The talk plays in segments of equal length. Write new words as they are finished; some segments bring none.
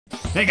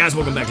Hey guys,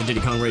 welcome back to Diddy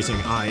Kong Racing.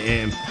 I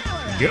am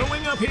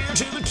going up here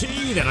to the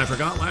key that I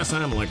forgot last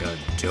time like a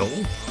dope.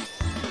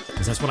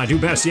 Because that's what I do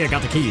best. Yeah, I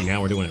got the key.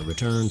 Now we're doing it.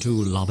 Return to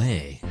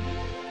Lobby.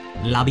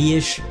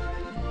 Lobby-ish.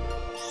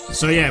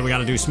 So yeah, we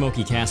gotta do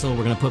Smoky Castle.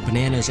 We're gonna put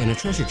bananas in a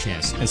treasure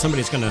chest. And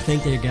somebody's gonna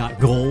think they got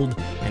gold,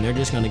 and they're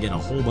just gonna get a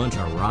whole bunch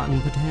of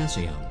rotten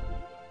potassium.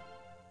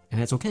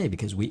 And that's okay,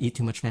 because we eat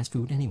too much fast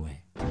food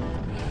anyway.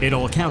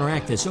 It'll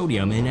counteract the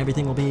sodium, and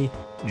everything will be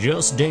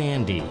just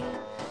dandy.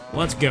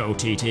 Let's go,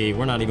 TT.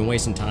 We're not even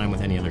wasting time with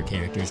any other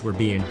characters. We're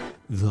being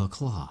the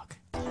clock.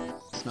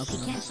 Smoky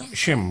Castle.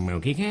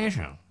 Smoky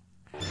Castle.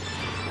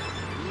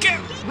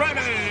 Get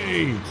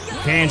ready!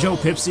 Banjo,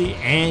 Pipsy,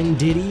 and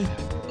Diddy.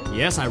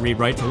 Yes, I read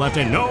right to left,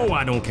 and no,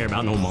 I don't care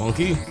about no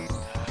monkey.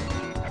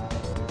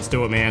 Let's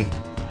do it, man.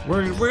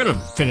 We're gonna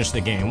finish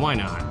the game. Why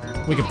not?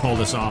 We can pull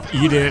this off.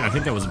 Eat it. I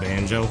think that was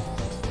Banjo.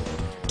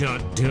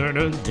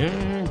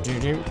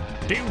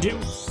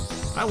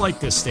 I like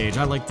this stage.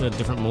 I like the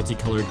different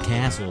multicolored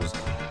castles.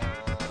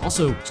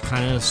 Also,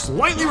 kind of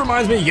slightly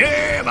reminds me,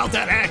 yeah, about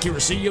that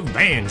accuracy of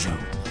Banjo.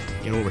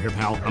 Get over here,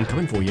 pal. I'm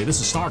coming for you.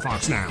 This is Star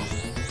Fox now.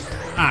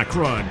 Ah,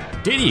 crud.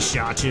 Diddy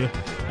shot you.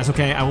 That's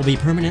okay. I will be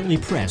permanently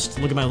pressed.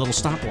 Look at my little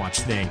stopwatch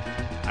thing.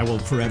 I will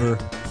forever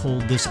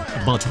hold this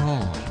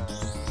baton.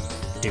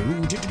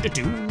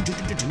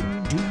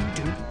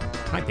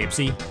 Hi,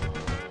 Pipsy.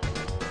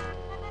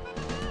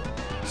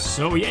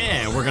 So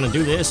yeah, we're gonna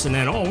do this, and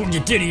then, oh,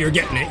 Diddy, you're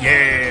getting it.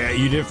 Yeah,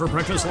 eat it for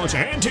breakfast, lunch,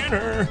 and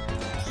dinner.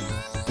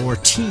 Or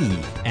tea,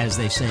 as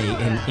they say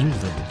in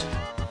England.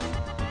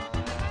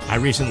 I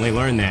recently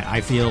learned that I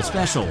feel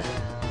special.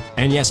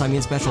 And yes, I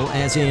mean special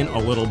as in a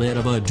little bit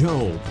of a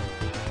dope.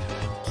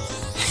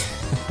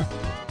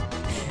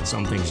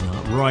 Something's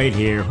not right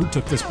here. Who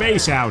took the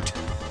space out?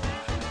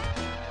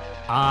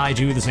 I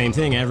do the same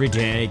thing every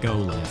day. Go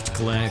left,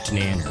 collect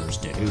nanners,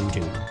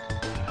 do-do.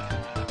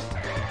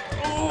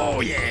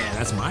 Oh yeah,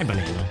 that's my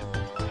banana.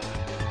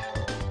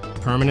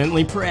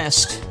 Permanently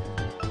pressed.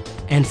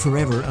 And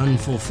forever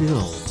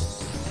unfulfilled.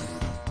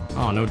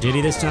 Oh, no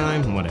Diddy this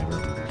time? Whatever.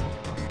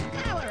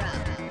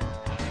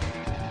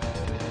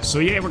 So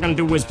yeah, we're gonna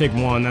do Wizpig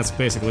 1, that's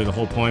basically the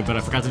whole point, but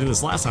I forgot to do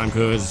this last time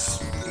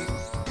because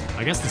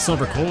I guess the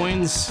silver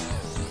coins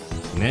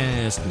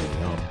messed me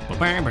up.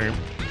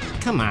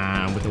 Come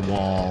on with the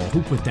wall.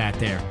 Who put that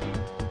there?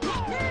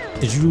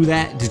 Did you do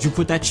that? Did you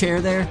put that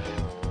chair there?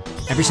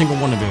 Every single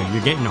one of you.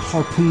 You're getting a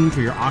harpoon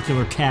for your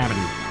ocular cavity.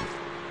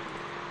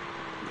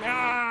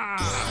 Ah!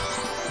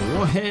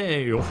 Oh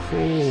hey,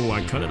 oh,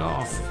 I cut it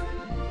off.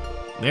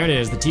 There it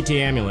is, the TT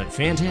Amulet.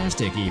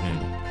 Fantastic, even.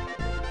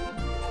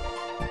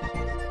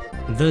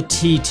 The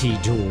TT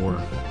door.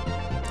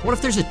 What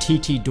if there's a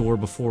TT door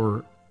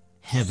before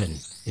heaven,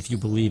 if you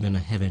believe in a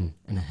heaven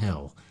and a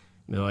hell?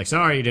 They're like,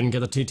 sorry, you didn't get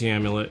the TT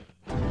Amulet.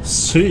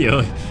 See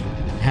ya.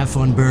 Have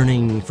fun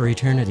burning for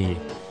eternity.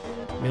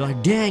 Be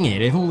like, dang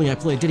it, if only I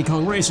played Diddy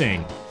Kong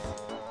Racing.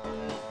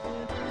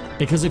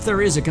 Because if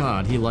there is a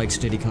god, he likes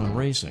Diddy Kong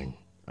Racing.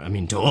 I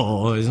mean,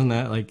 duh, isn't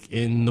that like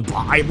in the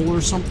Bible or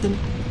something?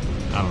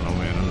 I don't know,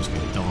 man, I'm just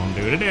gonna dumb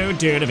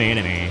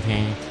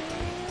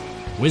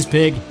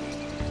Wizpig.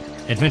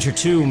 Adventure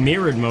 2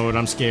 mirrored mode,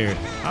 I'm scared.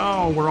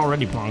 Oh, we're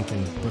already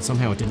bonking, but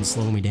somehow it didn't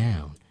slow me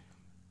down.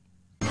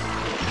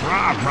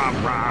 Rah, rah,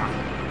 rah.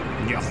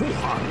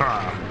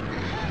 Yahoo-ha-ha.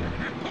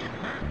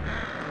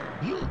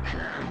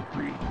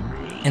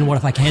 And what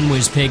if I can,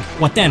 Wizpig?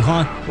 What then,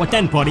 huh? What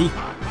then, buddy?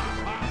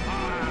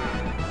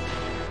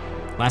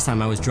 Last time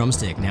I was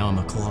drumstick, now I'm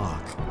a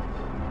clock.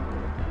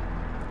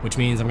 Which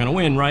means I'm gonna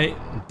win, right?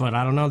 But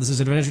I don't know, this is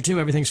Adventure 2,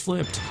 everything's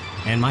flipped.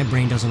 And my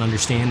brain doesn't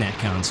understand that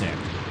concept.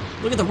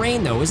 Look at the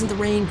rain, though. Isn't the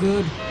rain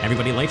good?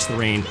 Everybody likes the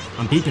rain.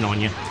 I'm beeping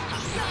on you.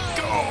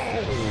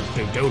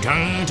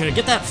 Go!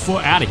 Get that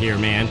foot out of here,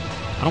 man.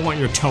 I don't want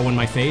your toe in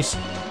my face.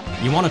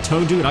 You want a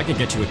toe, dude? I could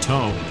get you a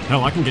toe.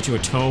 Hell, I can get you a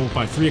toe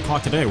by 3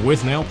 o'clock today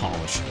with nail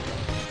polish.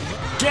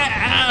 Get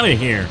out of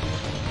here!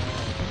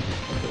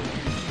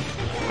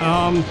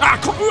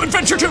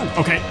 Adventure 2!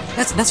 Okay,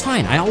 that's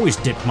fine. I always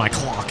dip my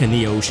clock in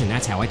the ocean.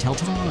 That's how I tell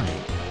time.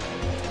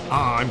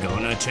 I'm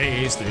gonna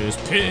chase this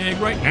pig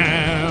right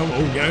now,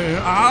 oh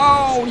yeah.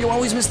 Oh, you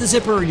always miss the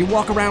zipper. You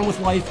walk around with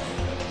life.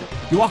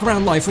 You walk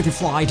around life with your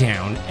fly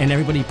down, and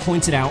everybody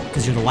points it out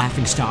because you're the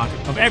laughing stock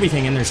of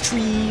everything, and there's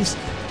trees.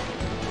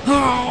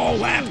 Oh,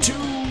 lap 2,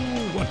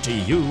 what do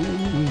you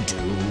do?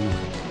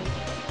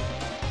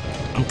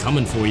 I'm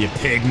coming for you,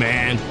 pig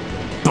man.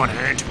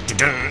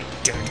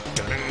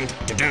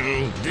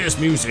 This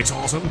music's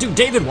awesome. Dude,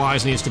 David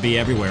Wise needs to be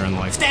everywhere in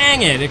life.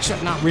 Dang it!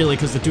 Except not really,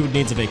 because the dude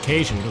needs a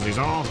vacation, because he's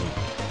awesome.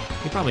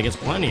 He probably gets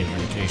plenty of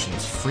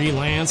vacations.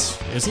 Freelance?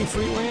 Is he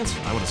freelance?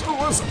 I would have.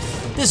 Oh, listen.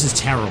 This is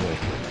terrible.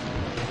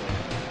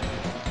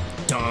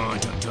 Dun,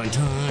 dun, dun,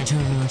 dun,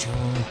 dun,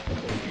 dun.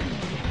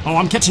 Oh,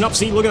 I'm catching up.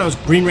 See, look at those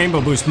green rainbow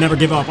boosts. Never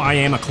give up. I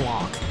am a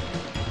clock.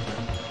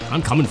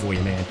 I'm coming for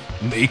you, man.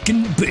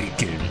 Making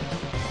bacon.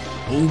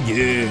 Oh,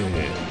 yeah.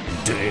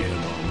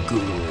 Damn, I'm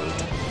good.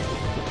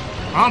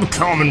 I'm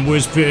coming,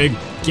 Wizpig.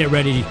 Get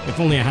ready. If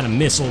only I had a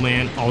missile,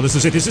 man. Oh, this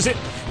is it. This is it.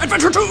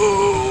 Adventure 2!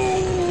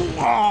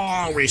 Oh,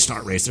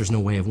 restart race. There's no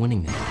way of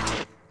winning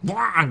that.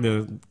 Blah,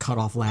 the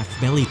cut-off left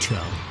belly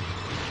chub.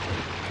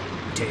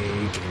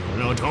 Taking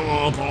a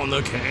dump on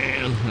the can.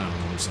 I don't know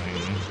what I'm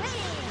saying.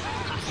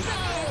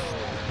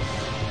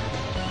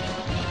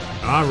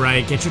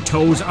 Alright, get your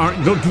toes out.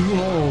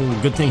 Oh,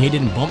 good thing he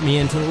didn't bump me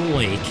into the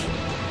lake.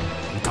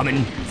 I'm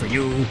coming for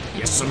you.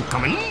 Yes, I'm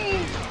coming.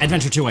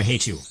 Adventure 2, I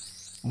hate you.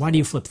 Why do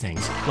you flip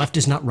things? Left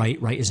is not right,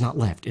 right is not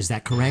left. Is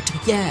that correct?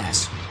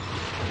 Yes.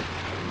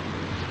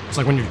 It's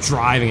like when you're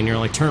driving and you're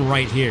like, turn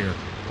right here.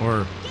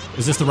 Or,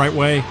 is this the right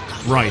way?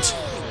 Right.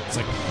 It's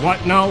like,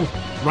 what? No.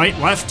 Right,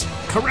 left?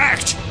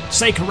 Correct.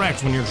 Say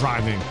correct when you're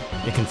driving.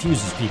 It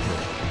confuses people.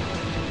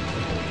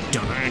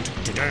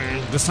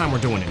 This time we're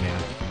doing it,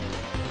 man.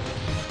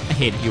 I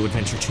hate you,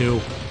 Adventure 2.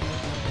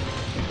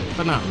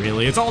 But not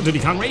really. It's all Diddy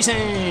Kong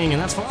Racing, and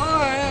that's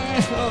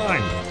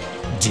fine.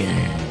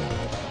 Damn.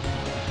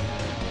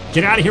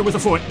 Get out of here with a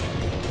foot.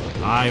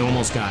 I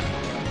almost got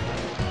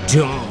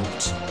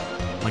dumped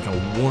like a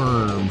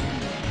worm.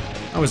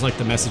 I always like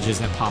the messages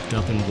that popped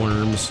up in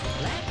Worms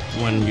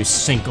when you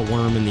sink a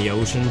worm in the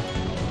ocean.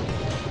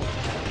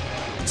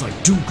 It's like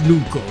Duke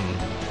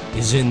Nukem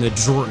is in the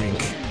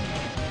drink.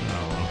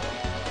 Oh.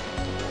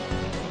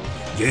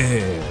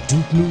 Yeah,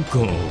 Duke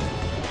Nukem.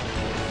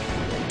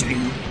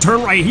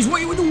 Turn right. He's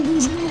way.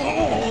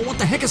 Oh, what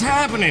the heck is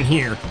happening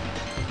here?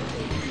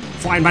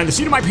 Flying by the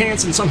seat of my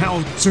pants and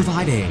somehow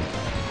surviving.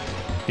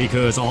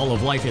 Because all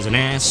of life is an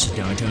ass.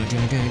 Dun, dun,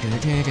 dun, dun, dun,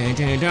 dun, dun,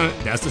 dun, dun.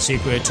 That's the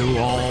secret to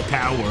all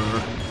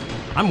power.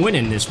 I'm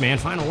winning this, man.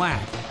 Final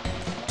lap.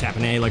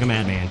 Tapping A like a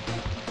madman.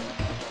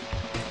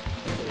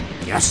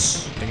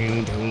 Yes.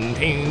 Ding, ding,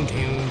 ding,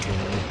 ding,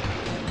 ding.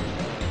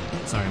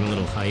 Sorry, I'm a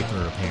little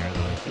hyper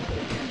apparently.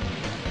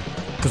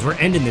 Because we're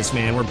ending this,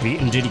 man. We're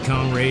beating Diddy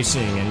Kong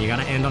Racing, and you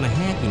gotta end on a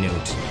happy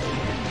note.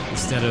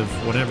 Instead of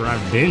whatever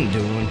I've been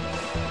doing.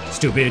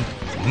 Stupid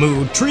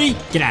mood tree!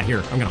 Get out of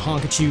here. I'm gonna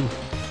honk at you.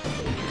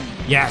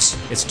 Yes,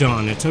 it's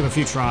done. It took a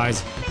few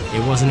tries.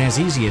 It wasn't as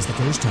easy as the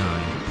first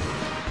time.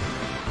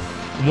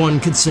 One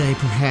could say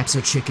perhaps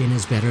a chicken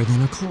is better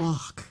than a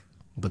clock.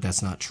 But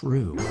that's not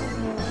true.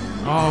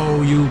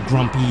 Oh, you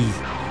grumpy.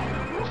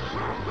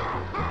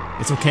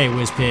 It's okay,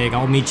 Wizpig.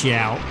 I'll meet you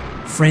out.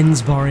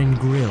 Friends Bar and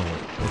Grill.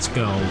 Let's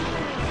go.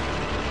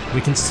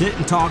 We can sit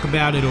and talk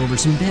about it over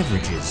some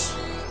beverages.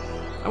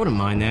 I wouldn't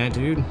mind that,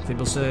 dude.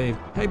 People say,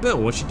 hey Bill,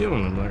 what you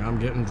doing? I'm like, I'm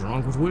getting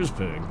drunk with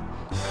Wizpig.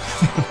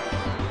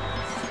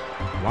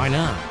 Why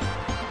not?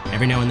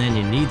 Every now and then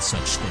you need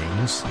such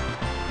things.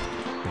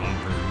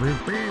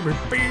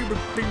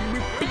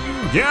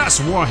 Yes,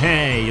 well,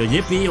 hey,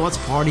 yippee, let's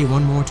party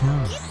one more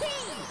time.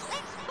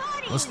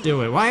 Let's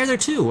do it. Why are there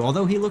two?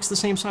 Although he looks the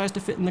same size to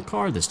fit in the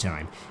car this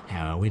time.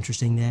 How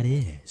interesting that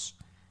is.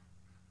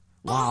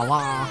 La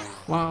la,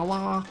 la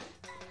la.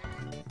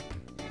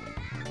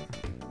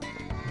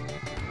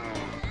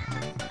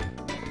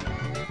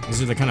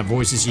 These are the kind of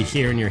voices you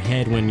hear in your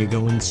head when you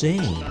go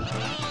insane.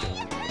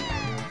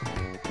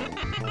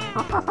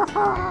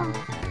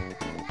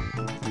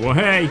 Well,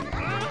 hey.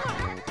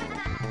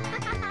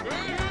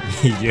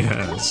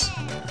 Yes.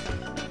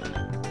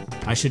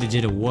 I should have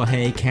did a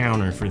wah-hey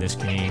counter for this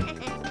game.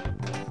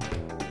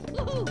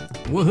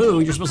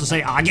 Woohoo, you're supposed to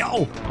say, ah,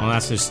 yo! Oh,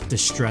 that's just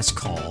distress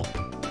call.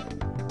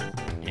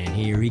 And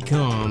here he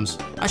comes.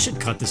 I should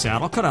cut this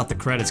out. I'll cut out the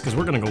credits because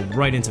we're going to go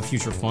right into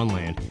Future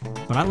Funland.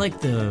 But I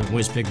like the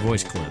Wizpig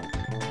voice clip.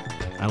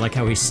 I like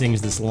how he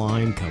sings this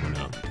line coming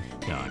up.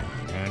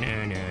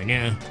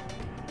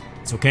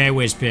 It's okay,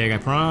 Wizpig, I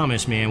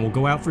promise, man. We'll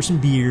go out for some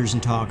beers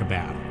and talk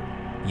about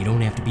it. You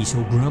don't have to be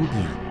so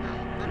grumpy.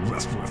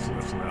 Ruff, ruff,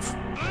 ruff, ruff.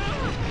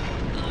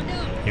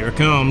 Here it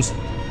comes.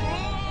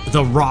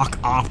 The rock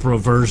opera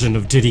version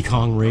of Diddy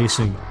Kong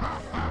Racing.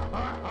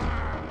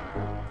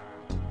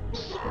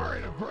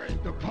 Sorry to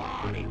break the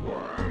party,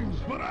 Worms,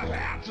 but I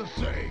had to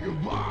say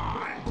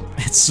goodbye.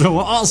 It's so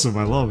awesome,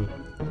 I love it.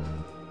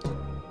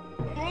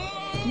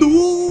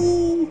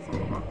 No!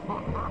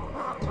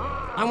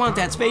 I want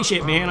that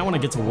spaceship, man. I want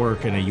to get to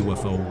work in a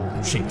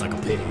UFO shaped like a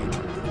pig.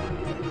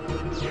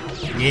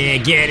 Yeah,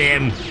 get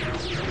him!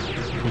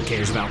 Who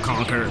cares about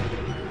Conker?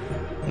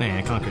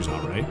 Nah, Conker's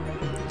alright.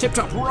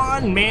 Tip-top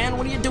run, man!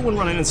 What are you doing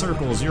running in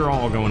circles? You're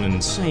all going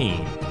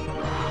insane.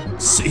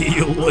 See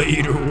you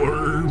later,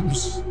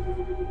 Worms.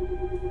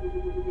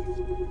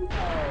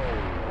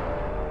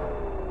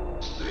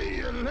 See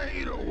you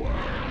later,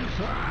 Worms.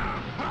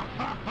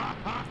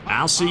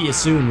 I'll see you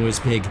soon,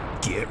 Wizpig.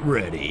 Get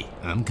ready.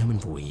 I'm coming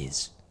for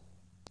yous.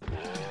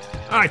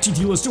 Alright, TT,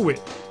 let's do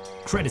it.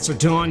 Credits are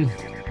done.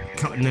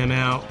 Cutting them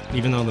out,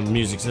 even though the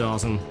music's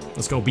awesome.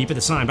 Let's go beep at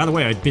the sign. By the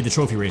way, I bid the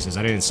trophy races.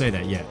 I didn't say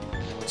that yet.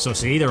 So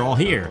see, they're all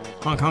here.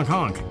 Honk, honk,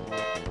 honk.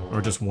 Or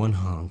just one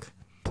honk.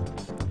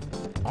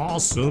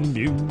 Awesome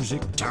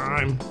music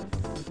time.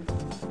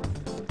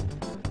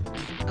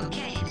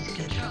 Okay, it's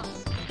control.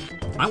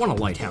 I want a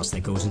lighthouse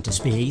that goes into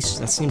space.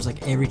 That seems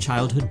like every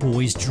childhood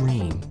boy's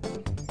dream.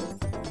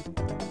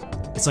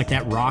 It's like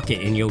that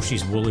rocket in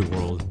Yoshi's Woolly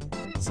World.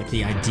 It's like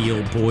the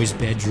ideal boy's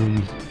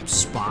bedroom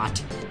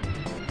spot.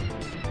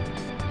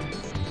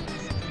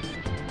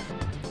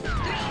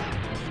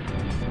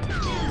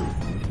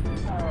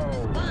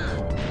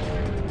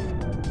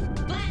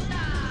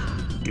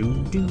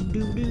 Alright,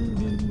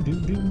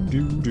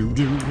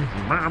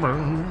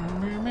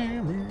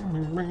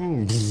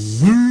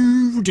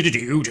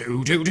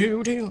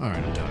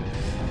 I'm done.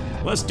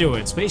 Let's do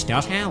it. Space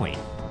Dust Alley.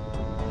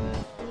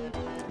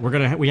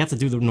 We have to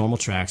do the normal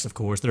tracks, of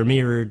course. They're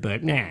mirrored,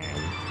 but nah.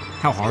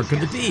 How hard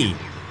could it be?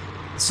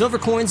 Silver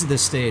coins at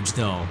this stage,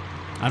 though.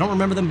 I don't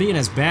remember them being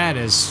as bad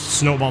as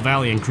Snowball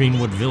Valley and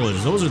Greenwood Village.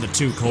 Those are the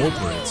two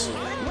culprits.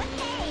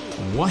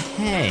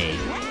 Wah-hey.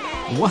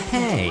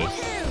 Wah-hey.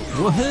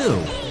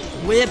 Woohoo.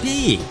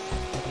 Whippy.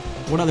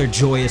 What other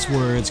joyous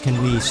words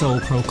can we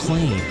so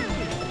proclaim?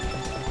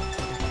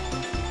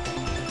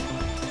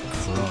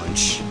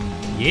 Crunch.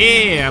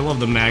 Yeah, I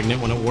love the magnet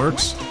when it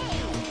works.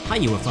 Hi,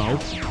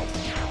 UFO.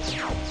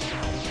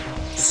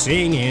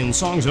 Singing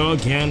songs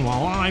again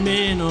while I'm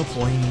in a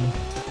plane.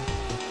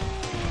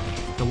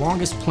 The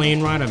longest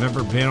plane ride I've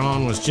ever been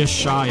on was just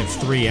shy of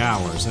 3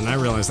 hours, and I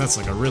realized that's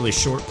like a really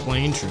short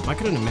plane trip. I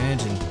couldn't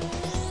imagine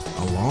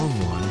a long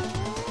one.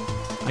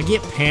 I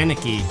get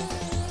panicky,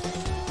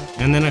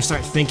 and then I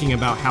start thinking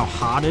about how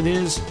hot it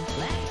is,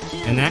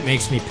 and that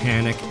makes me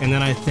panic, and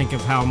then I think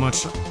of how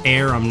much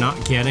air I'm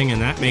not getting,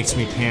 and that makes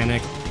me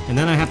panic, and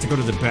then I have to go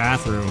to the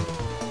bathroom,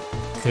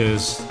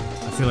 because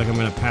I feel like I'm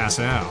gonna pass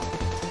out.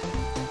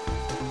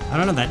 I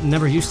don't know, that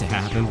never used to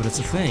happen, but it's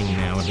a thing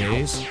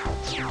nowadays.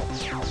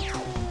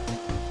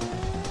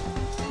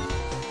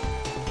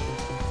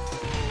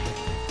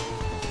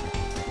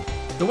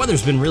 The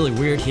weather's been really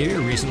weird here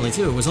recently,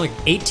 too. It was like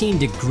 18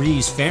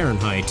 degrees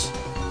Fahrenheit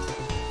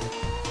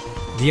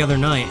the other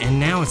night, and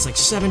now it's like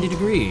 70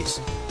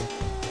 degrees.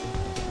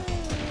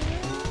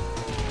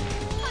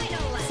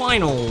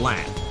 Final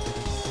lap.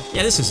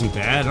 Yeah, this isn't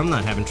bad. I'm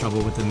not having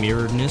trouble with the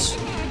mirroredness.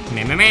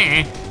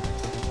 Meh.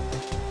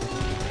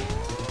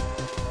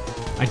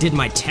 I did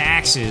my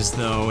taxes,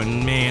 though,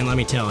 and man, let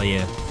me tell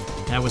you,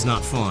 that was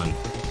not fun.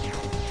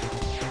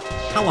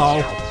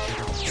 Hello,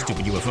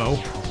 stupid UFO.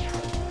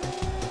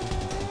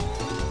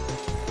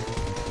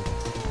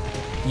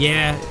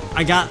 Yeah,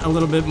 I got a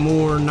little bit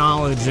more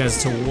knowledge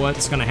as to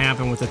what's gonna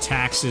happen with the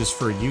taxes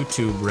for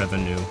YouTube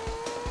revenue.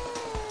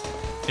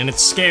 And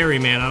it's scary,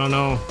 man. I don't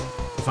know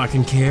if I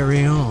can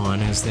carry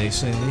on, as they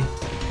say.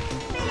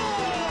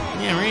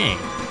 Yeah, right.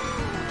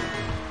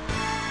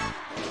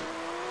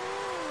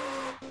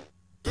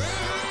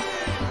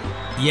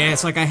 Yeah,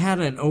 it's like I had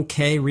an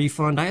okay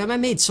refund. I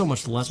made so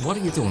much less. What are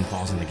you doing,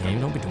 pausing the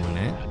game? Don't be doing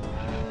that.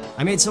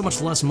 I made so much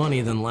less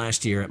money than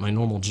last year at my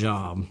normal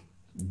job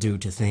due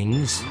to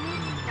things.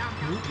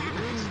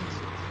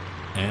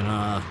 And,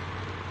 I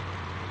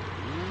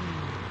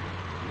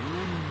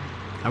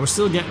was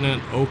still getting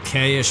an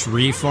okay-ish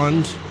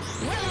refund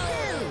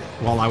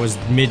while I was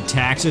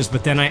mid-taxes,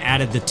 but then I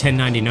added the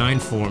 1099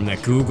 form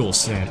that Google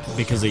sent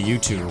because of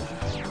YouTube.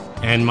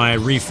 And my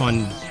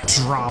refund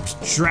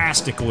dropped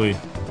drastically.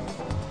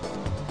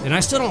 And I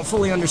still don't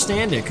fully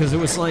understand it, because it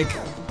was like...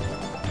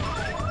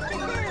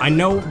 I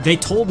know they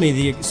told me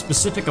the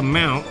specific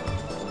amount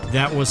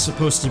that was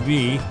supposed to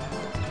be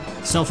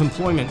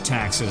self-employment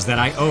taxes that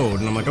I owed,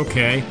 and I'm like,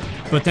 okay.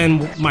 But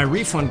then my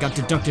refund got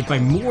deducted by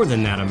more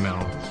than that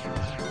amount.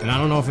 And I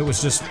don't know if it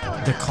was just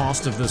the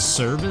cost of the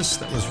service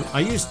that was... I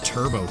used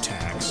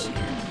TurboTax.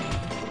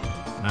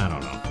 I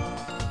don't know.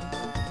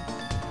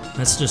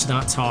 Let's just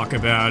not talk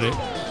about it.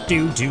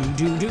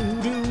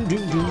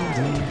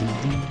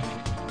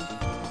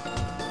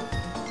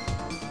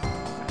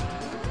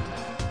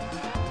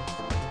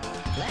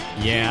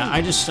 Yeah,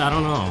 I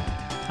don't know.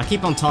 I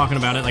keep on talking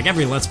about it, like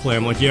every Let's Play,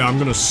 I'm like, yeah, I'm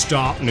gonna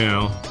stop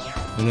now.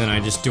 And then I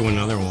just do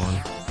another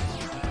one.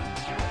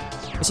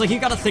 It's like, you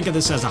gotta think of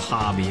this as a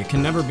hobby. It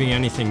can never be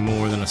anything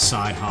more than a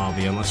side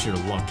hobby unless you're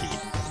lucky.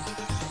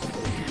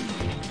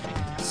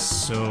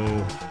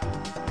 So...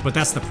 But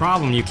that's the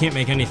problem, you can't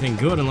make anything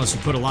good unless you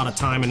put a lot of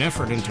time and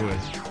effort into it.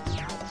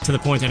 To the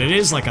point that it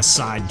is like a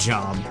side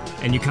job,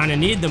 and you kinda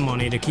need the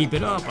money to keep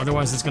it up,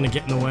 otherwise it's gonna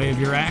get in the way of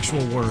your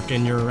actual work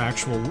and your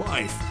actual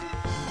life.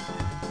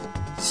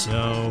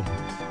 So...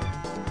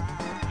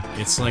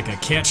 It's like a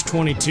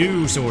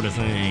catch-22 sort of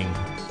thing.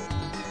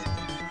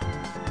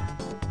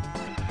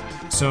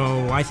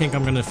 So I think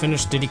I'm gonna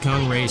finish Diddy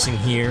Kong Racing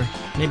here.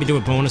 Maybe do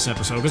a bonus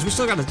episode, because we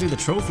still gotta do the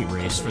trophy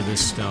race for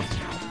this stuff.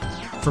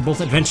 For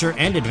both Adventure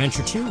and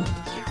Adventure 2.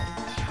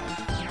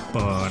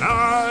 But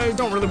I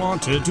don't really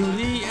want to do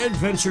the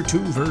Adventure 2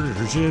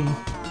 version.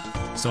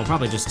 So I'll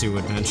probably just do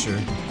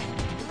Adventure.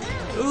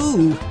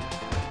 Ooh!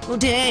 Oh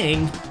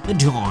dang!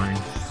 Darn.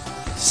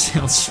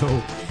 Sounds so...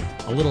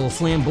 a little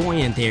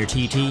flamboyant there,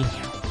 TT.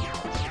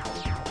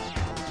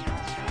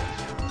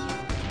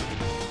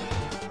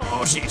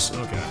 Oh, jeez.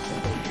 Okay.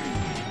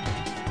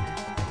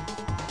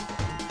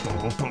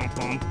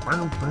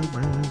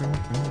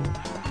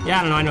 Yeah,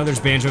 I don't know. I know there's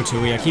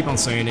Banjo-Tooie. I keep on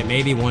saying it.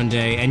 Maybe one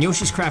day. And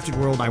Yoshi's Crafted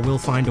World, I will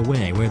find a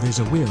way. Where there's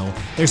a will,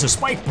 there's a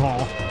spike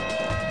ball.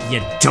 You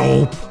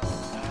dope.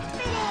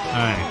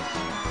 Alright.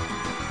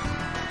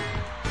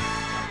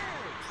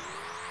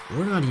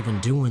 We're not even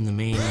doing the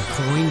main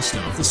coin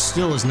stuff. This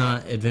still is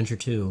not Adventure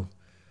 2.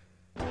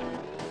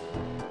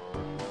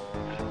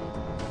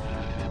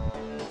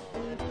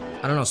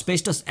 I don't know,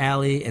 Space Dust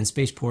Alley and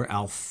Spaceport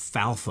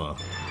Alfalfa.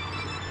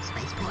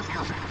 Spaceport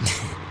Alpha.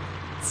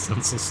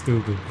 Sounds so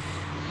stupid.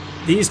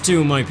 These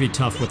two might be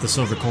tough with the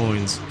silver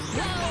coins.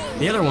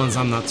 The other ones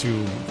I'm not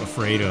too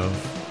afraid of.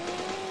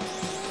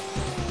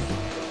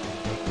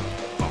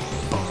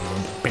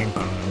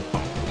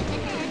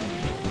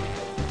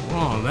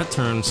 Oh, that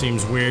turn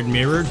seems weird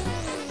mirrored.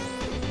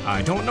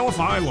 I don't know if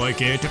I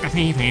like it.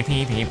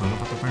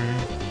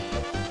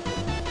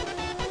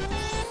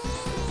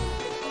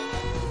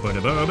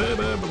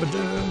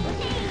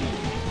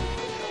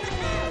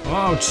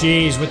 Oh,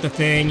 jeez, with the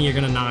thing, you're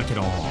gonna knock it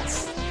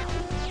off.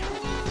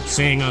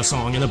 Sing a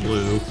song in the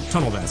blue.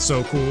 Tunnel, that's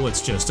so cool.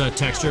 It's just a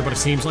texture, but it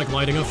seems like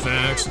lighting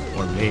effects.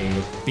 Or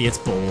maybe it's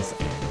both,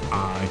 and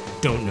I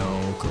don't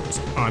know, cause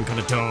I'm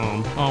kinda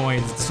dumb. Oh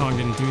wait, the song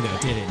didn't do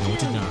that, did it? No, it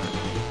did not.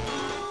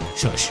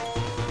 Shush.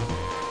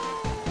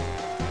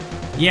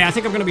 Yeah, I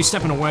think I'm gonna be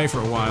stepping away for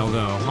a while,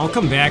 though. I'll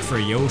come back for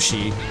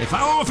Yoshi. If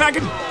I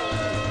could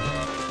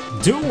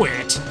do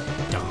it!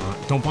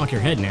 Don't bonk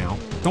your head now.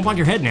 Don't bonk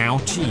your head now.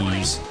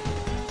 Jeez.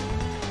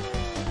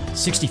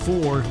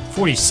 64,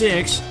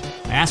 46.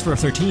 I asked for a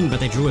 13, but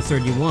they drew a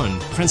 31.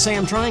 Friends say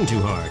I'm trying too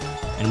hard,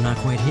 and I'm not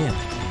quite hip.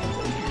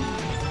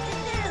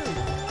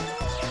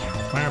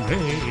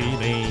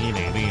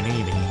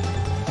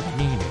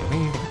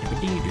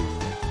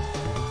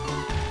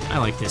 I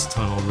like this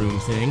tunnel room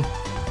thing.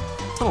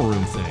 Tunnel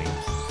room thing.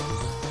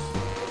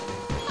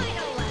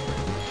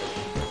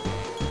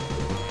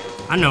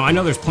 I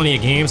know there's plenty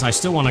of games. I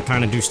still want to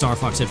kind of do Star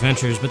Fox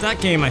Adventures, but that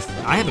game, I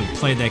haven't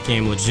played that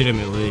game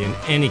legitimately in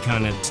any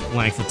kind of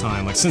length of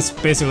time. Like, since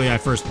basically I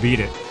first beat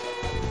it.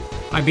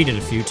 I beat it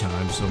a few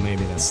times, so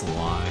maybe that's the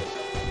lie.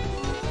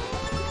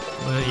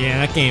 But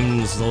yeah, that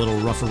game's a little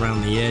rough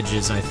around the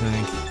edges, I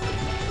think.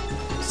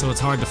 So it's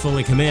hard to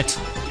fully commit.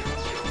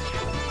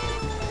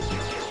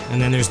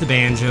 And then there's the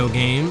Banjo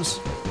games.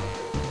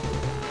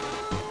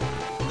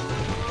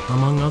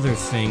 Among other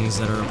things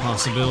that are a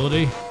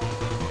possibility.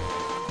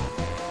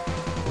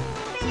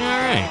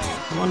 Alright,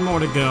 one more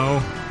to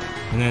go.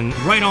 And then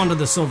right on to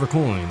the silver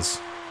coins.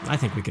 I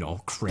think we could all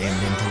cram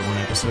it into one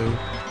episode.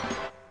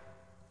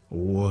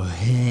 Whoa,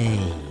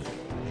 hey,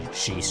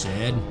 she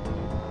said.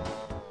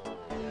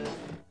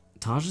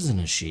 Taj isn't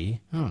a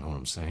she. I don't know what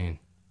I'm saying.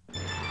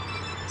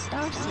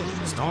 Star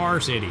City. Star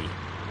City.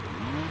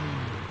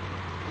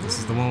 This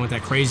is the one with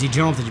that crazy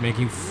jump that you make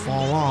you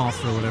fall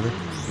off or whatever.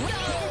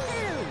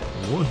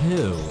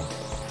 Woohoo.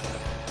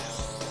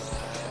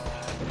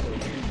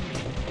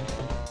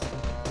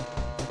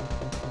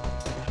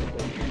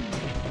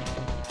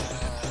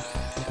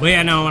 Well,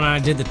 yeah, no, when I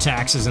did the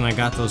taxes and I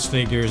got those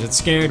figures, it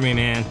scared me,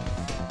 man.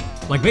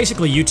 Like,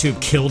 basically,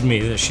 YouTube killed me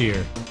this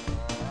year.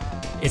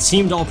 It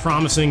seemed all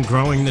promising,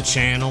 growing the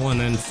channel, and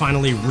then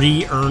finally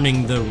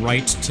re-earning the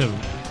right to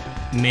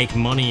make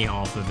money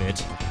off of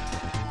it.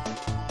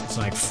 It's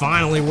like,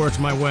 finally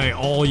worked my way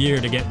all year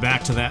to get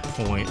back to that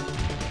point.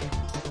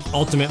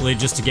 Ultimately,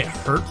 just to get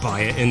hurt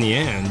by it in the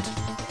end.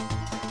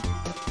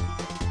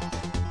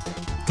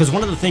 Because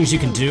one of the things you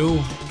can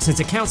do, since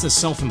it counts as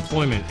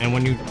self-employment, and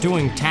when you're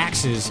doing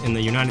taxes in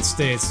the United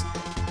States,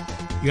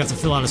 you have to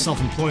fill out a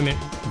self-employment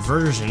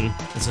version.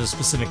 It's a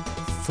specific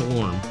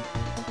form.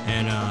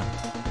 And,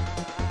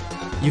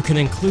 you can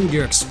include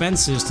your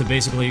expenses to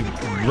basically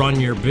run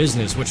your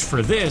business, which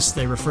for this,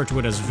 they refer to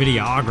it as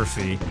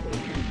videography.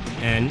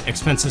 And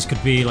expenses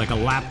could be like a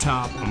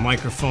laptop, a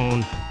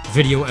microphone,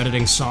 video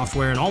editing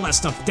software, and all that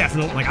stuff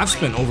definitely, like, I've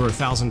spent over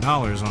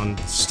 $1,000 on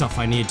stuff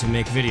I need to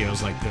make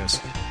videos like this.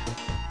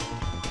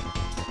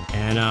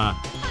 And,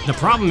 the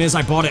problem is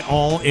I bought it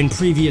all in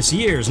previous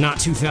years, not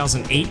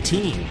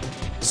 2018.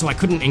 So I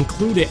couldn't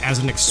include it as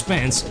an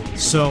expense,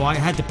 so I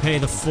had to pay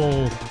the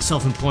full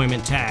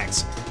self-employment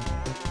tax.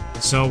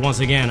 So once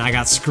again, I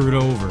got screwed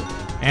over,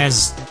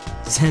 as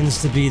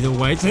tends to be the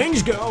way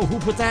things go. Who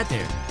put that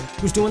there?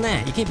 Who's doing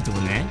that? You can't be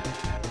doing that.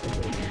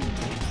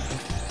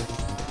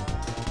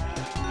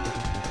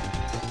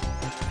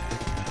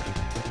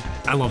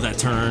 I love that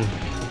turn.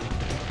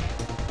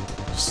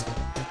 Just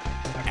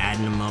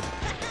adding them up.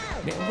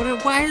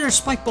 Why are there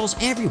spike balls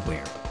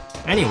everywhere?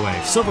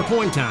 Anyway, silver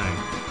coin time.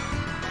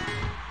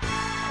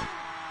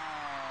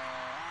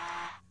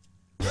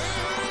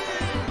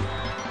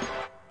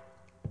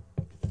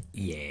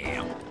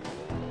 Yeah.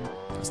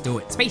 Let's do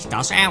it. Space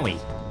Dust Alley.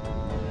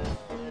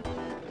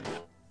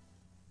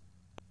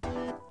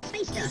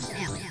 Space Dust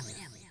Alley.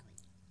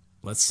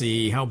 Let's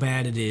see how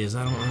bad it is.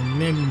 I don't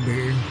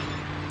remember.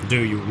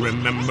 Do you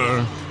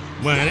remember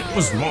when it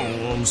was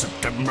warm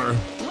September?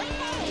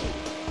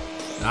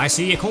 I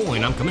see a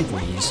coin. I'm coming for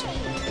these.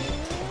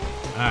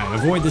 Alright,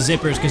 avoid the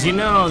zippers, because you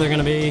know they're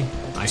gonna be...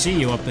 I see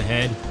you up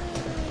ahead.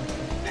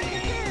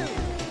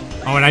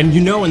 Oh, and you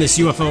know in this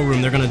UFO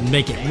room they're gonna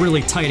make it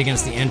really tight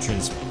against the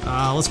entrance.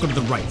 Let's go to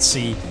the right,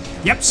 see?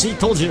 Yep, see,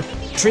 told you.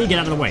 Tree, get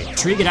out of the way.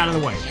 Tree, get out of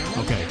the way.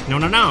 Okay. No,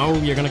 no, no,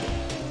 you're gonna...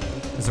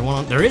 Is there one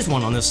on... There is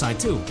one on this side,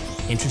 too.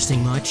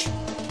 Interesting much?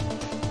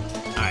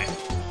 Alright.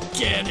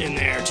 Get in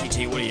there,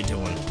 TT. What are you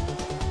doing?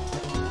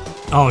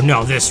 Oh,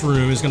 no, this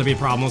room is gonna be a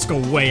problem. Let's go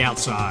way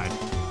outside.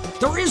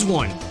 There is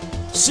one!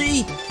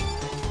 See?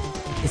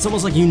 It's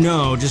almost like you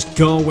know, just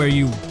go where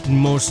you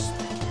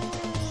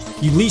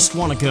least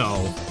want to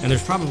go, and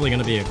there's probably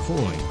going to be a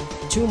coin.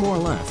 2 more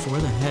left. Where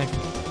the heck?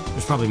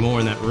 There's probably more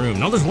in that room.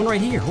 No, there's one right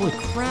here. Holy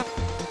crap.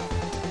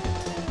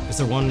 Is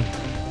there one?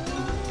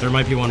 There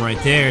might be one right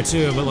there,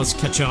 too, but let's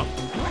catch up.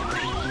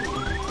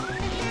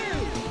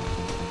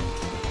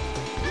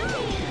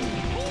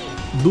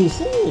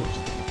 Boo-hoo!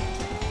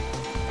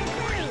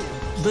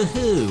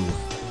 Boo-hoo!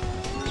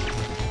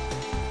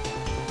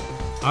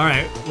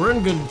 Alright, we're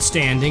in good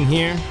standing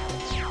here.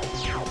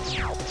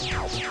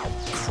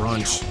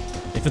 Crunch.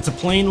 If it's a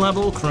plain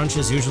level, Crunch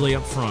is usually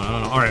up front. I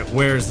don't know. Alright,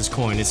 where is this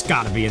coin? It's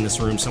gotta be in this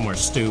room somewhere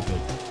stupid.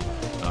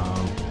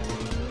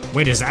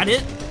 Wait, is that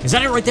it? Is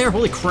that it right there?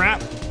 Holy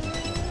crap!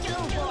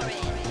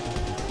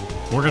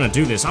 We're gonna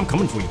do this. I'm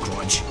coming for you,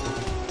 Crunch.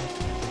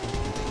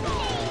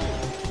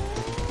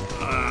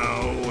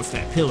 Oh, if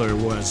that pillar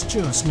was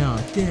just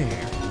not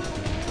there.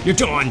 You're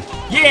done!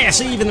 Yeah,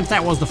 see, even if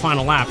that was the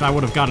final lap, I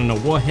would have gotten a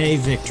wahey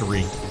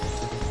victory.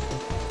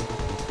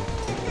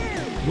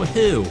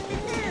 Woohoo!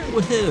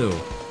 Woohoo!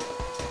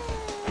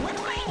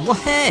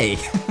 Wahey!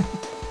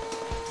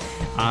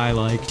 I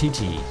like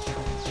TT.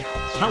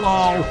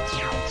 Hello!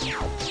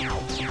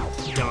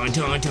 Dun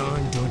dun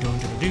dun dun dun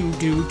dun do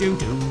do do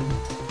do.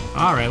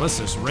 Alright, let's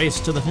just race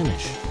to the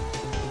finish.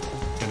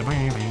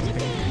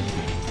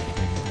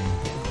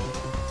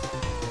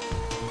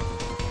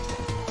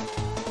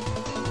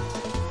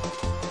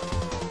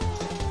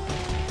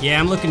 Yeah,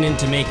 I'm looking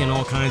into making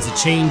all kinds of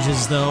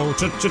changes, though.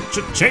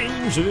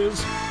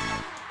 Changes!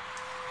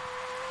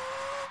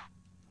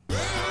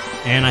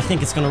 And I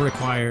think it's going to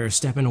require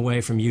stepping away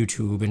from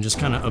YouTube and just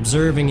kind of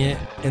observing it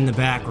in the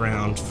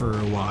background for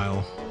a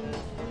while.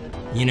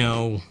 You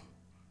know...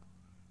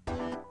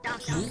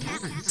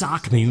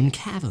 Dark Moon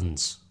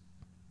Caverns.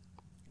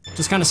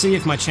 Just kind of see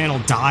if my channel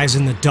dies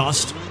in the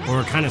dust,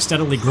 or kind of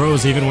steadily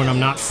grows even when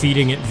I'm not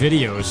feeding it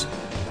videos.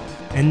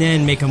 And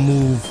then make a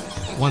move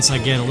once I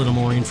get a little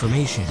more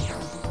information.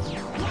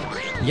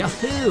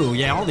 Yahoo!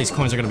 Yeah, all these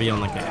coins are gonna be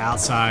on like the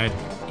outside,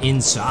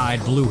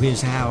 inside, blew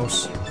his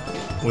house.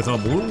 With a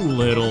blue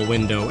little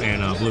window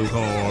and a blue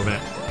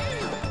Corvette.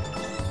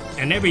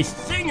 And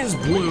everything is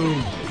blue!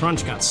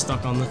 Crunch got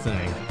stuck on the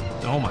thing.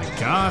 Oh my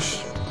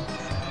gosh.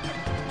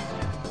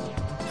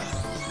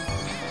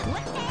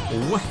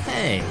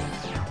 Wahey!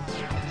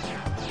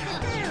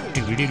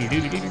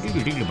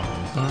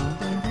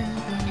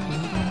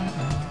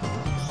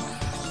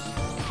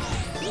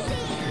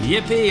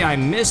 Yippee, I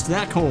missed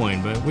that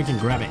coin, but we can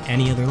grab it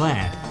any other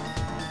lap.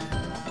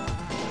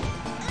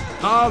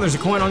 Oh, there's a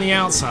coin on the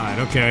outside.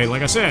 Okay,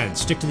 like I said,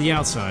 stick to the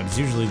outside. It's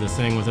usually the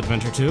thing with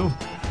Adventure 2.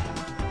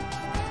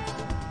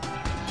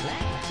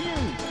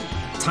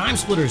 Time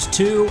Splitters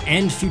 2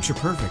 and Future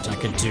Perfect I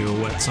could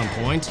do at some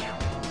point.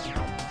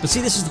 But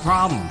see, this is the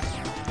problem.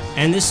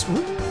 And this...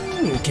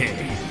 Ooh,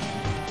 okay.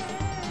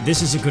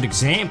 This is a good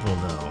example,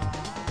 though.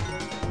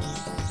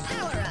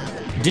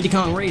 Diddy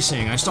Kong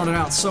Racing, I started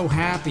out so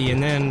happy,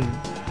 and then...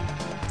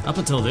 Up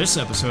until this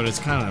episode, it's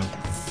kind of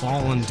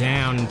fallen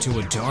down into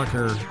a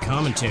darker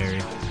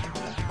commentary.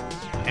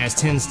 As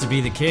tends to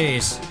be the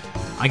case,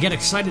 I get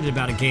excited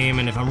about a game,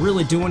 and if I'm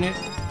really doing it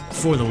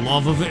for the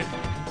love of it,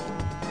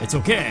 it's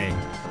okay.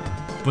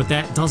 But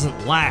that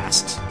doesn't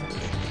last.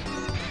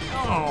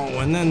 Oh,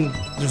 and then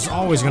there's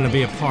always going to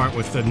be a part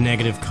with the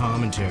negative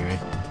commentary.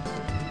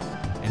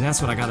 And that's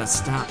what I gotta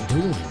stop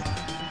doing.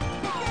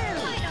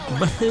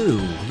 Bahoo!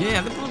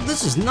 Yeah,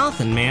 this is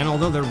nothing, man,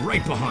 although they're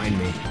right behind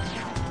me.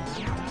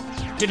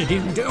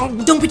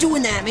 Oh, don't be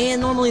doing that, man!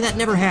 Normally that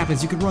never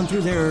happens. You could run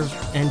through there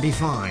and be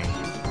fine.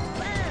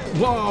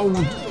 Whoa!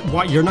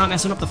 What? You're not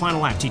messing up the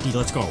final lap, TT.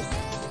 Let's go.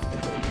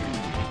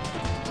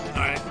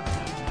 Alright.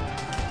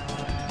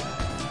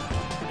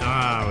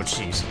 Oh,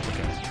 jeez.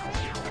 Okay.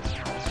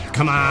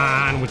 Come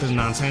on with the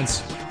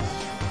nonsense.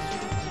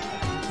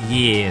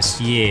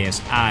 Yes,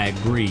 yes, I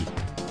agree.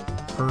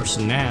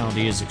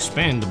 Personality is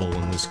expendable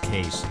in this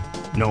case.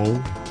 No.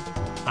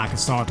 I can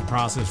start the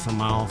process from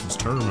my office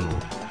terminal.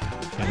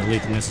 And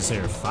delete the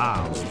necessary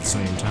files at the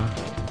same time.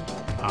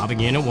 I'll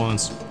begin at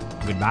once.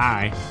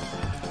 Goodbye.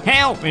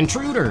 Help!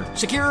 Intruder!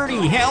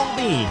 Security! Help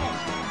me!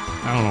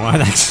 I don't know why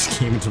that just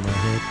came into my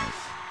head.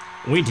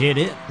 We did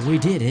it. We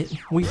did it.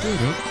 We did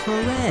it.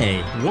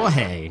 Hooray!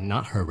 Wahey!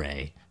 Not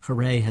hooray.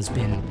 Hooray has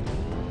been...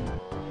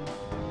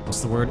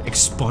 What's the word?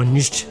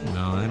 Expunged?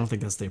 No, I don't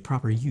think that's the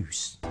proper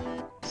use.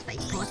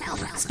 Spaceport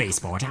Alpha.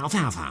 Spaceport Alpha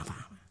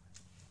Alpha.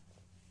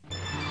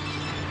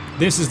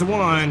 This is the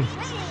one.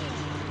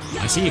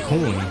 I see a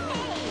coin.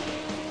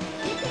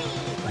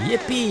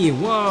 Yippee!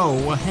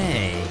 Whoa!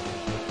 Hey!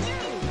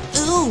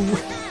 Ooh!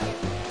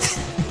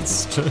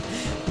 It's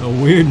a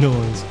weird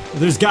noise.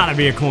 There's gotta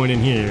be a coin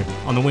in here.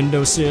 On the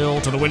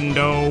windowsill, to the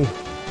window.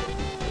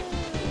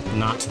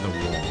 Not to the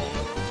wall.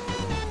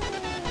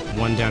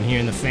 One down here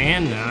in the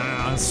fan?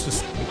 Nah, it's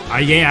just...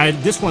 yeah,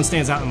 this one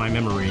stands out in my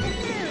memory.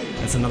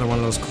 That's another one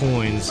of those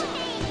coins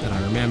that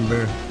I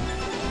remember.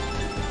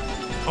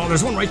 Oh,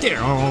 there's one right there.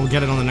 Oh, I'll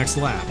get it on the next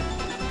lap.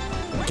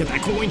 Get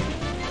that coin.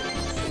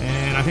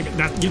 And I think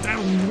that get that.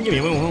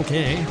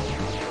 Okay.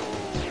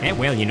 Yeah,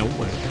 well, you know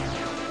what?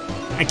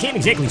 I can't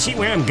exactly see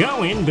where I'm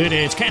going, but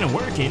it's kind of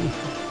working.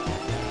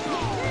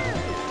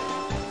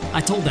 I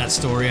told that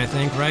story, I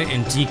think, right?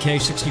 In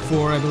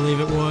DK64, I believe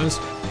it was.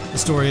 The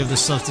story of the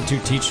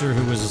substitute teacher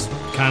who was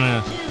kind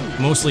of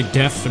mostly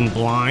deaf and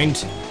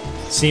blind,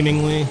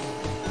 seemingly.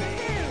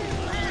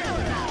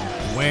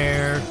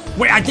 Where?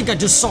 Wait, I think I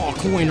just saw a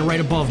coin right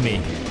above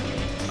me.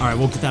 Alright,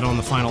 we'll get that on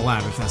the final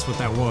lap if that's what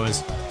that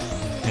was.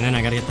 And then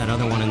I gotta get that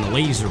other one in the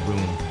laser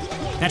room.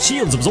 That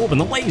shield's absorbing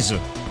the laser.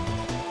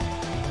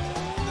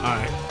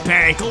 Alright,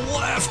 bank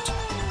left.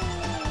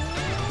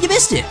 You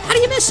missed it. How do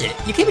you miss it?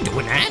 You can't be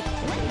doing that.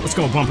 Let's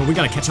go, Bumper. We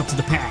gotta catch up to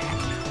the pack.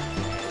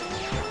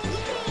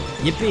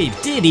 Yippee.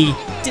 Diddy.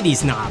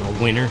 Diddy's not a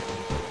winner.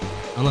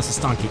 Unless it's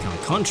Donkey Kong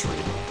Country.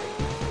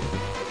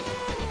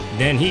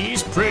 Then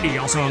he's pretty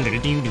awesome.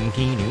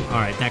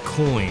 Alright, that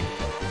coin.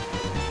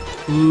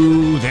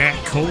 Ooh, that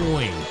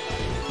coin.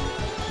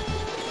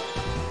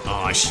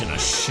 Oh, I should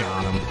have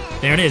shot him.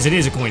 There it is. It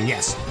is a coin.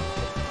 Yes.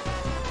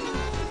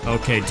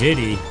 Okay,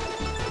 Diddy.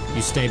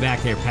 You stay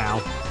back there,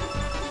 pal.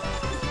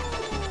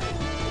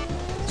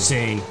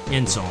 Sing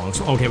in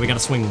songs. Okay, we gotta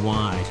swing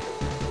wide.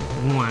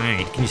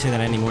 Wide. Can you say that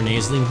any more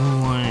nasally?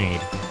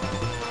 Wide.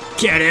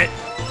 Get it?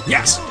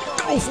 Yes!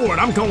 Go for it!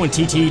 I'm going,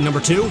 TT number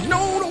 2.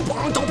 No, don't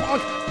bonk, don't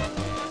bonk!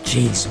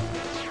 Jeez.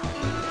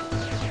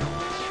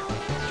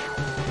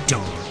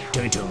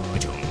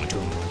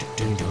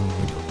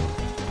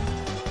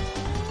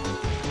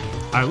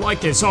 I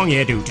like this song,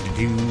 yeah, do.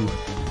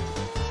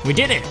 We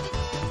did it!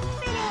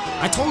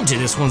 I told you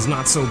this one's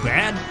not so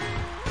bad.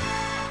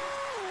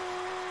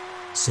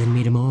 Send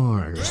me to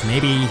Mars.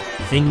 Maybe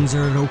things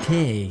are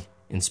okay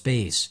in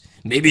space.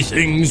 Maybe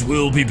things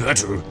will be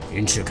better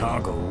in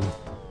Chicago.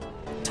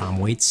 Tom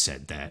Waits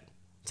said that.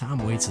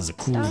 Tom Waits is a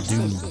cool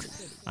dude.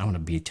 I want to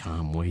be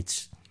Tom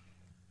Waits.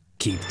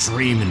 Keep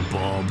dreaming,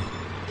 Bob.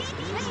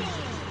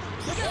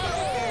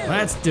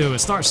 Let's do it.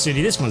 Star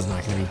City. This one's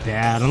not going to be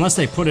bad. Unless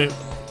they put it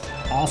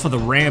off of the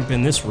ramp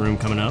in this room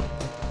coming up.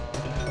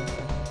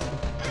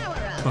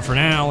 But for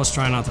now, let's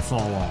try not to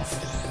fall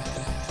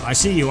off. I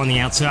see you on the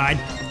outside.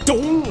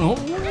 Oh,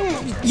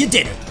 you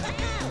did it.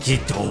 You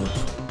dope.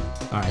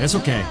 Alright, that's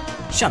okay.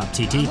 Shut up,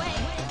 TT.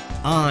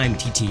 I'm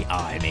TT.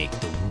 I make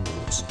the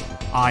rules.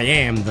 I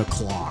am the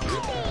clock.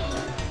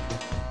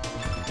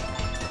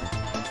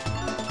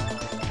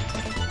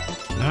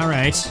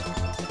 Alright.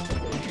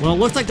 Well, it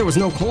looked like there was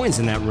no coins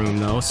in that room,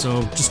 though,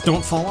 so just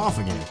don't fall off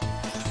again.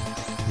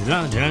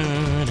 Da,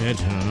 da, da,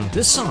 da.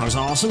 This song's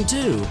awesome,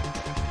 too.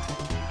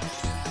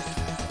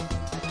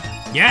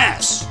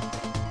 Yes!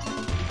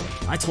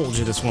 I told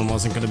you this one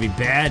wasn't gonna be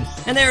bad.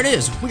 And there it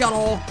is! We got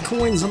all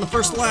coins on the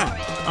first lap.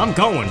 I'm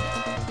going.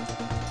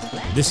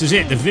 This is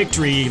it, the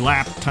victory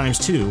lap times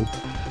 2.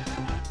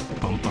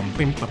 Bum, bum,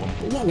 bim, bum, bum.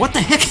 Whoa, what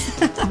the heck?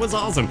 That was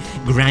awesome.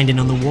 Grinding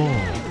on the wall.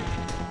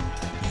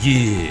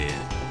 Yeah.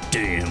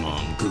 Damn,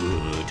 I'm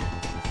good.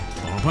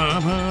 Bum,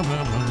 bum, bum,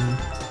 bum, bum.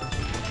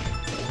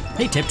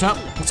 Hey, Tip Top.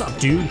 What's up,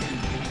 dude?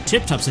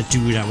 Tip Top's a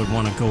dude I would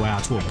want to go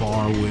out to a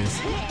bar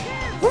with.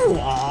 Ooh,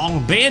 aw,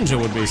 Banjo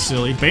would be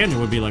silly. Banjo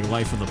would be like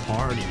life of the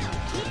party.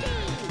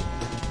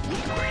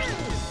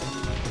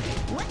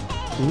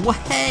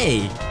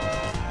 Wahey!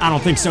 I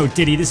don't think so,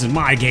 Diddy. This is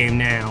my game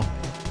now.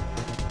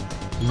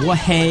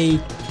 Wahey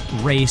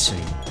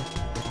Racing.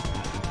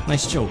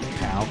 Nice joke,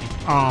 pal.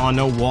 Aw,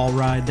 no wall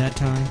ride that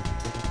time.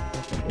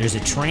 There's a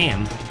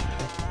tram.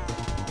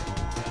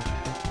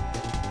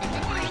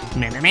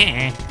 Meh, meh,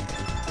 meh.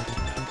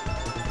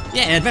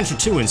 Yeah, Adventure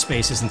 2 in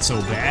space isn't so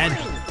bad.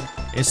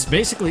 It's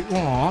basically,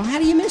 aw, how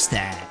do you miss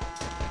that?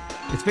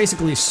 It's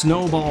basically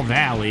Snowball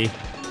Valley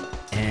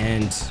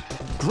and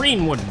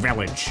Greenwood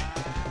Village.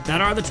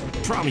 That are the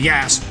problem.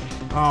 Yes.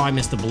 Oh, I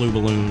missed the blue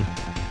balloon.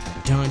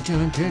 Dun,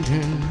 dun, dun,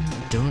 dun,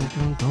 dun,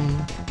 dun,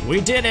 dun. We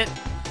did it.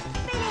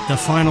 The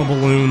final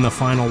balloon, the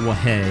final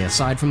wahey.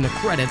 Aside from the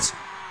credits,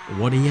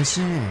 what do you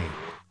say?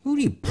 Who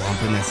do you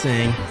bump in the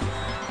thing?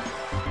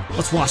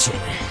 Let's watch it,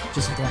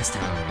 just like last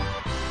time.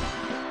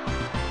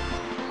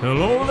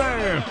 Hello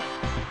there.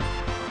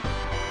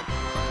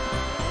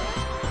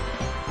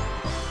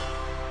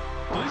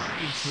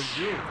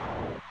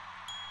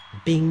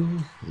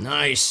 Bing.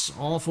 Nice.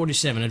 All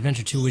 47.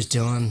 Adventure 2 is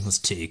done. Let's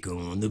take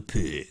on the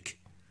pig.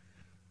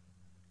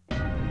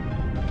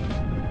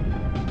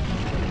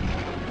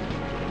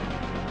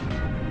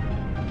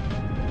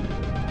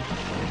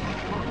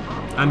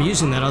 I'm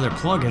using that other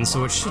plugin,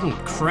 so it shouldn't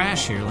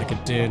crash here like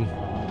it did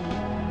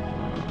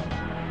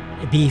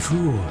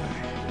before.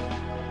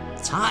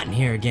 It's hot in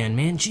here again,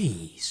 man.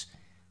 Jeez.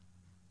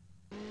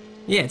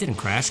 Yeah, it didn't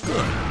crash.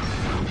 Good.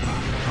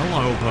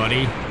 Hello,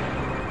 buddy.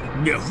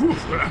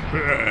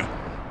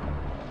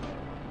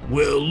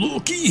 Well,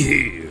 looky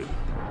here.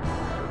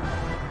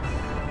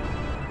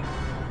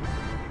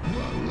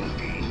 Well,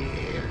 looky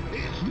here.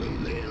 It's the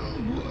little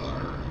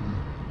worm.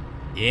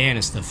 Yeah, and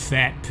it's the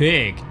fat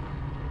pig.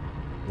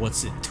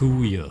 What's it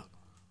to you?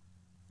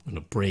 I'm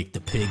gonna break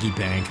the piggy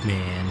bank,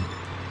 man.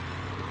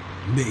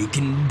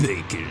 Making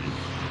bacon.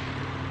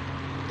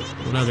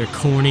 What other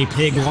corny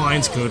pig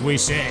lines could we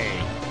say?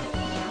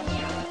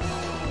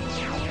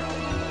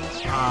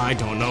 I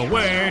don't know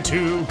where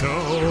to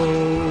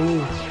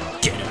go.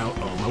 Get out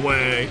of my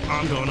way.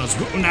 I'm gonna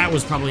swoop. That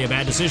was probably a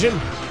bad decision.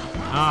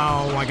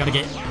 Oh, I gotta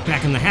get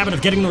back in the habit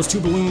of getting those 2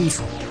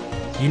 balloons.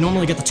 You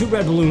normally get the 2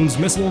 red balloons,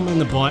 missile them in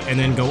the butt, and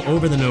then go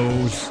over the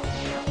nose.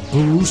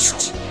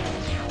 Boost.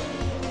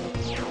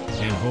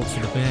 And hope for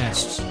the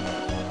best.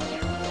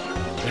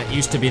 That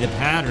used to be the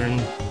pattern.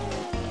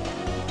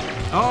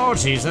 Oh,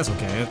 jeez, that's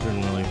okay. That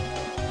didn't really...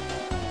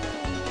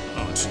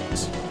 Oh,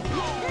 jeez.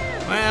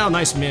 Well,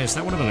 nice miss.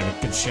 That would have been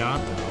a good shot,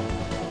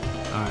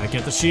 though. Alright,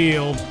 get the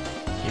shield.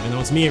 Even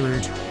though it's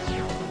mirrored.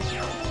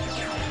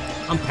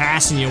 I'm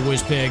passing you,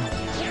 Wizpig.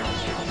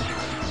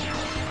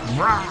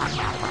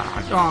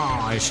 Oh,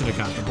 I should have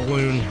got the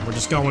balloon. We're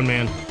just going,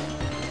 man.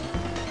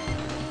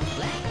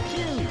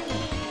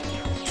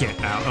 Get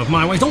out of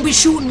my way. Don't be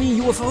shooting me,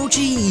 UFO.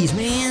 Jeez,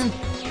 man.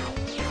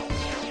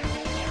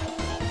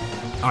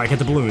 Alright, get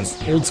the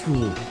balloons. Old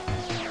school.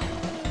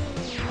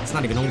 It's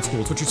not even old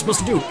school. It's what you're supposed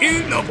to do.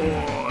 Eat the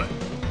boy!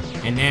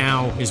 And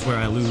now is where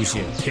I lose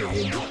you,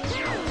 pig.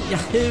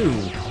 Yahoo!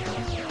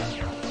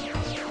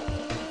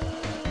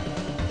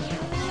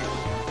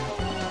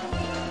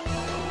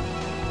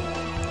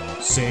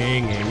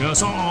 Singing a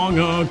song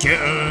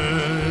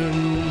again.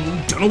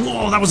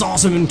 Whoa, that was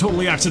awesome and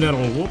totally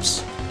accidental.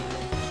 Whoops.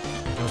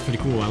 That was pretty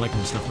cool. I like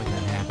when stuff like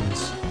that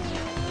happens.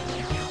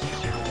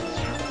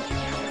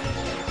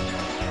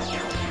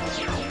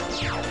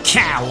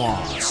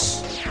 Kalos.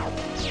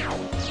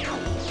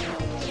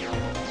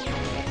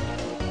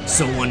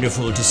 So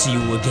wonderful to see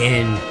you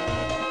again.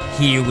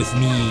 Here with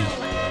me,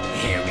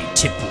 Harry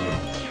Tipple.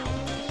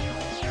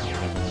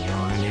 Whatever the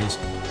line is.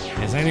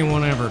 Has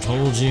anyone ever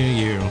told you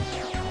you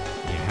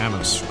have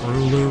a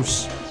screw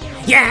loose?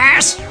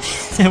 Yes!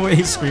 That way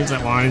he screams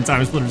that line in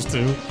Time Splitters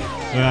 2.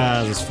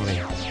 Ah, this is funny.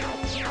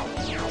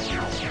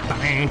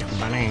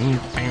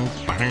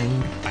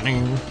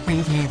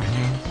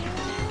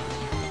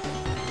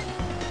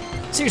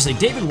 Seriously,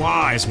 David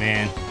Wise,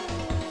 man.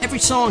 Every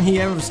song he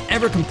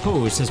ever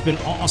composed has been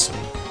awesome.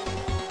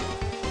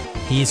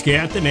 He's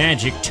got the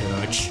magic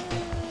touch.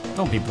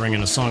 Don't be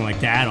bringing a song like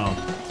that up,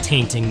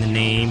 tainting the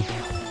name.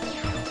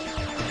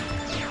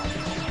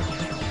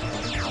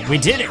 We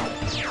did it!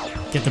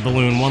 Get the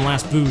balloon, one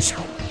last boost.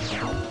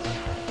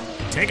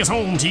 Take us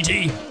home,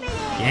 TT!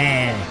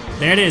 Yeah,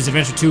 there it is,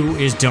 Adventure 2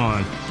 is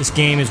done. This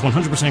game is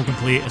 100%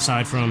 complete,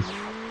 aside from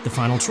the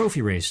final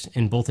trophy race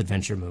in both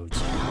adventure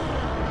modes.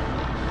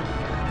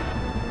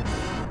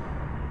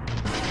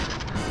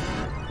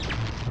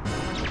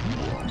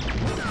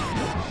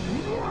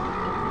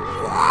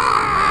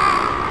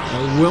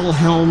 A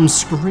Wilhelm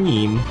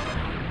scream.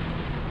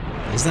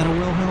 Is that a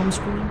Wilhelm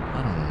scream?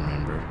 I don't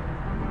remember.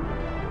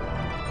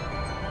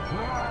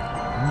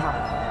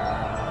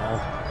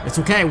 It's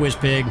okay,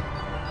 Wizpig.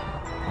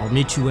 I'll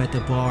meet you at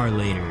the bar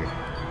later.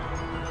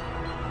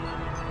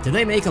 Did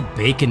they make a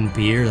bacon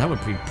beer? That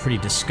would be pretty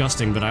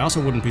disgusting, but I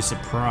also wouldn't be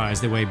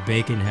surprised the way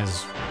bacon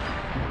has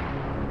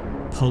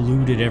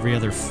polluted every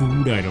other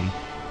food item.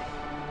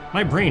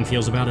 My brain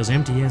feels about as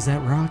empty as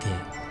that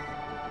rocket.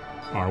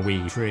 Are we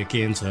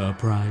freaking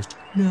surprised?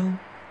 No.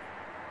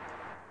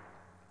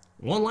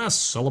 One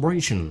last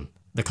celebration.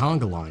 The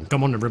conga line.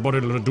 Come on, everybody,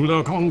 let's do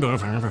the conga.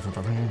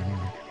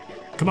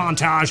 Come on,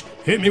 Taj,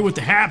 hit me with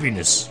the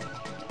happiness.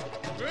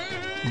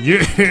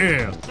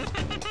 Yeah!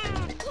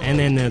 And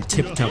then the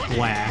tip-top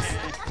laugh.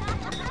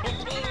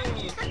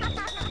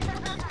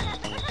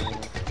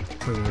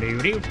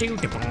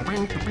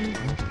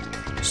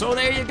 So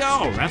there you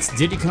go. That's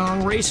Diddy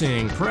Kong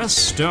Racing. Press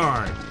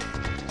start.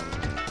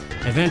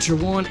 Adventure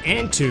 1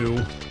 and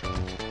 2.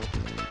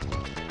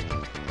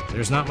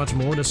 There's not much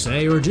more to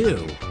say or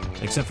do,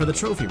 except for the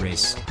trophy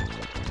race.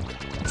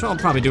 So I'll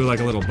probably do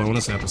like a little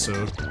bonus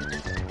episode.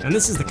 And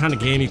this is the kind of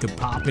game you could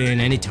pop in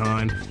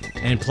anytime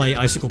and play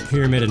Icicle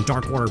Pyramid and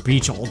Darkwater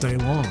Beach all day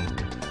long.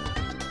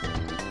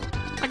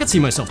 I could see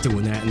myself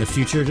doing that in the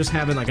future, just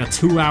having like a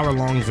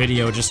 2-hour-long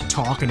video just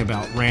talking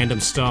about random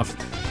stuff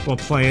while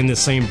playing the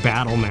same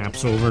battle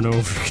maps over and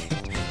over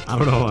again. I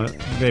don't know,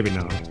 maybe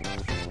not.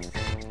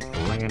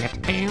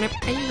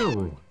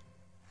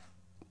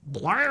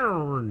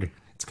 Blurred.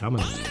 It's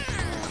coming.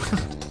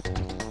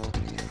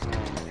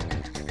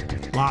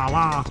 La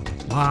la,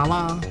 la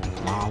la,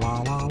 la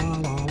la la la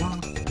la la.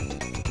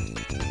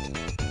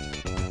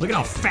 Look at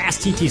how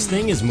fast TT's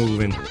thing is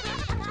moving.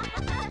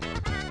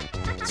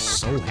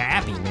 So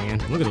happy, man.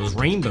 Look at those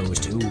rainbows,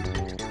 too.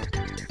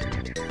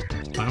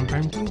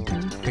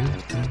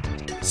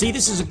 See,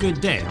 this is a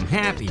good day. I'm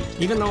happy,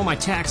 even though my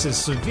taxes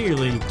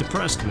severely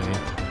depressed me.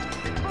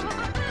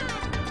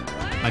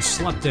 I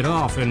slept it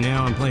off, and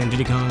now I'm playing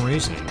Diddy Kong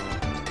Racing.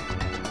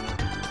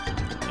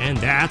 And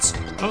that's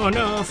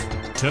enough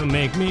to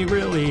make me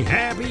really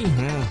happy.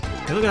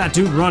 Hey, look at that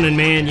dude running,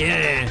 man.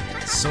 Yeah,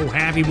 so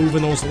happy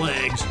moving those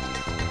legs.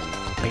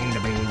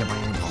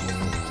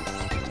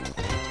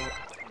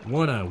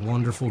 What a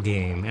wonderful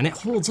game. And it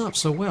holds up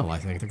so well, I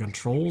think. The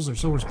controls are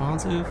so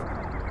responsive.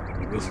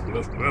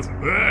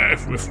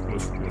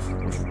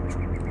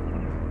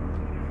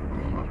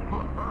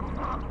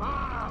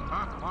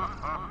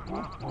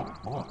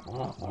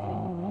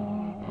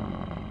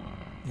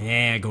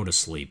 Yeah, go to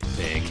sleep,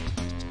 pig.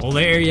 Well,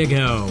 there you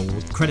go.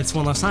 Credits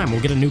one last time.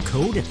 We'll get a new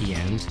code at the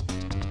end.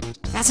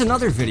 That's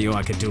another video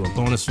I could do, a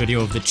bonus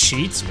video of the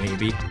cheats,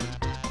 maybe.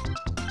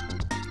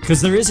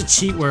 Because there is a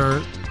cheat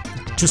where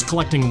just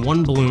collecting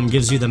one balloon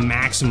gives you the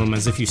maximum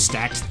as if you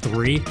stacked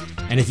 3,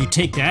 and if you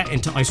take that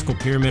into Icicle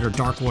Pyramid or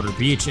Darkwater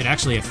Beach, it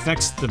actually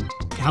affects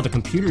how the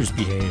computers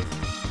behave.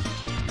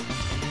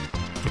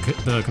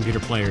 The computer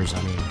players,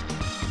 I mean.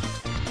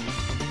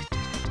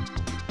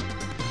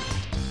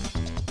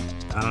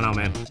 I don't know,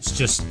 man.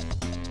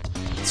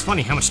 It's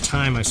funny how much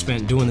time I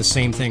spent doing the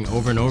same thing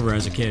over and over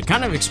as a kid.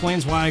 Kind of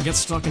explains why I get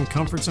stuck in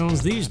comfort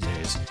zones these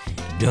days.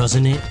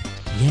 Doesn't it?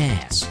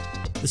 Yes.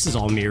 This is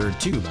all mirrored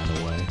too, by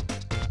the way.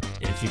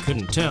 If you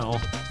couldn't tell.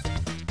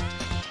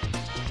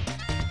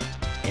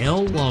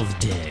 L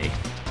Loveday.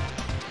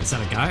 Is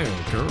that a guy or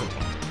a girl?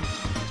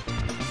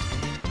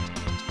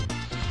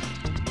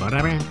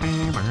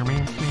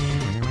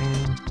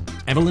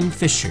 Evelyn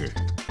Fisher.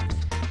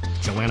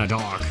 Joanna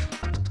Dark.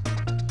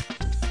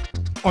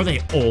 Are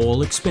they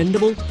all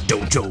expendable?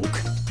 Don't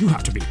joke. You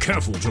have to be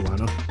careful,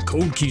 Joanna.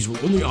 Code keys will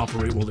only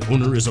operate while the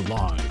owner is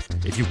alive.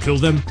 If you kill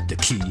them, the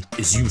key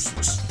is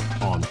useless.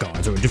 Armed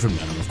guards are a different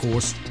matter, of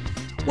course.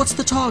 What's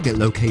the target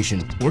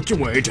location? Work your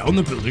way down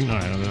the building.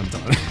 I'm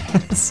done.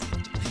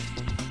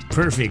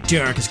 Perfect.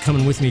 Dark is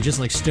coming with me just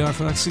like Star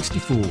Fox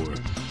 64.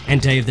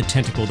 And Day of the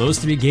Tentacle. Those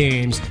 3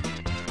 games.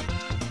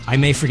 I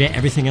may forget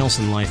everything else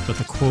in life, but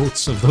the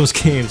quotes of those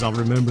games I'll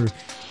remember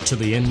to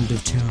the end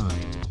of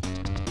time.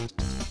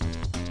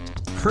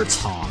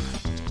 Hertzhog.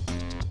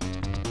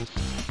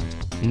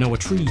 Noah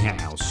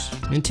Treehouse.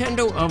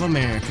 Nintendo of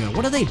America.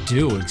 What do they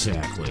do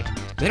exactly?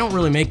 They don't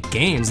really make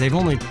games. They've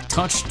only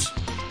touched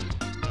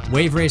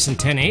Wave Race and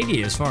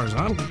 1080 as far as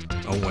I'm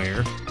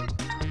aware.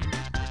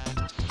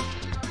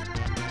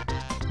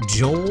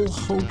 Joel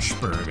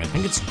Hochberg. I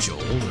think it's Joel,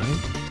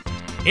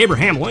 right?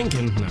 Abraham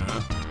Lincoln.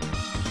 Nah.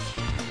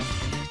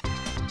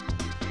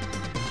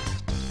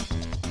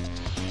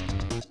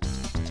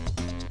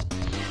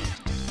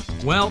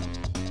 Well,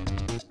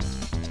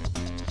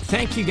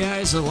 thank you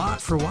guys a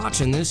lot for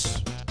watching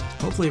this.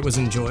 Hopefully it was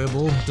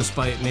enjoyable,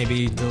 despite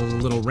maybe the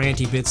little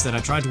ranty bits that I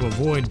tried to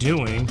avoid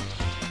doing.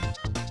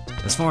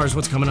 As far as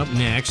what's coming up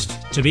next,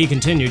 to be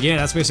continued, yeah,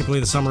 that's basically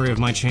the summary of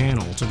my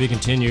channel. To be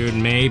continued,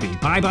 maybe.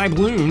 Bye-bye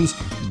balloons,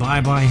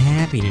 bye-bye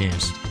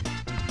happiness.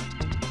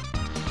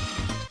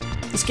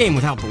 This game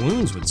without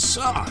balloons would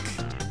suck.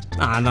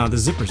 Ah, no, the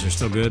zippers are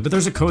still good, but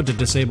there's a code to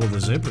disable the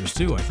zippers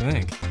too, I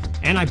think.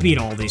 And I beat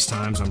all these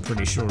times, I'm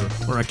pretty sure.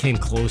 Or I came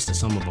close to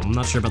some of them. I'm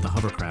not sure about the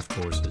hovercraft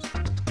courses.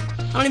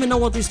 I don't even know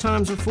what these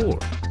times are for.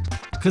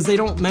 Because they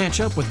don't match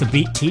up with the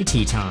beat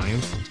TT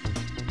times.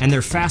 And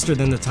they're faster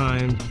than the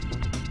time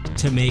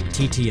to make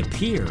TT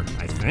appear,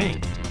 I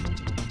think.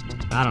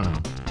 I don't know.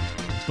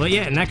 But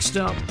yeah, next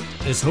up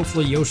is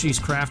hopefully Yoshi's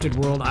Crafted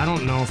World. I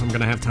don't know if I'm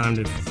going to have time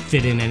to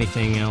fit in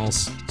anything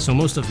else. So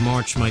most of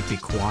March might be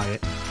quiet.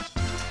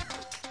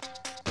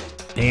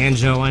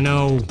 Banjo, I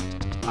know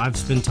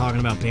I've been talking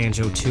about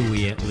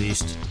Banjo-Tooie at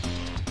least.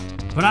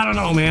 But I don't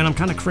know, man. I'm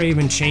kind of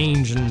craving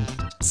change and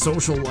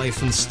social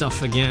life and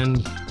stuff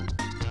again.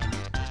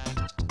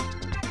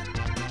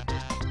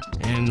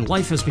 And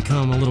life has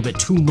become a little bit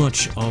too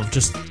much of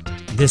just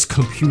this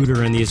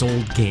computer and these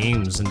old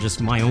games and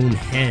just my own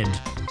head.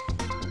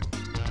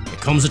 It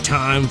comes a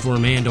time for a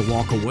man to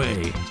walk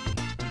away.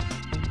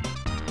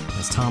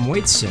 As Tom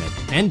Waits said,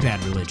 and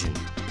Bad Religion.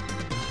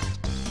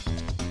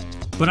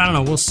 But I don't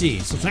know, we'll see.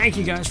 So thank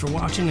you guys for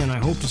watching, and I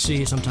hope to see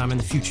you sometime in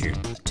the future.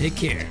 Take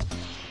care.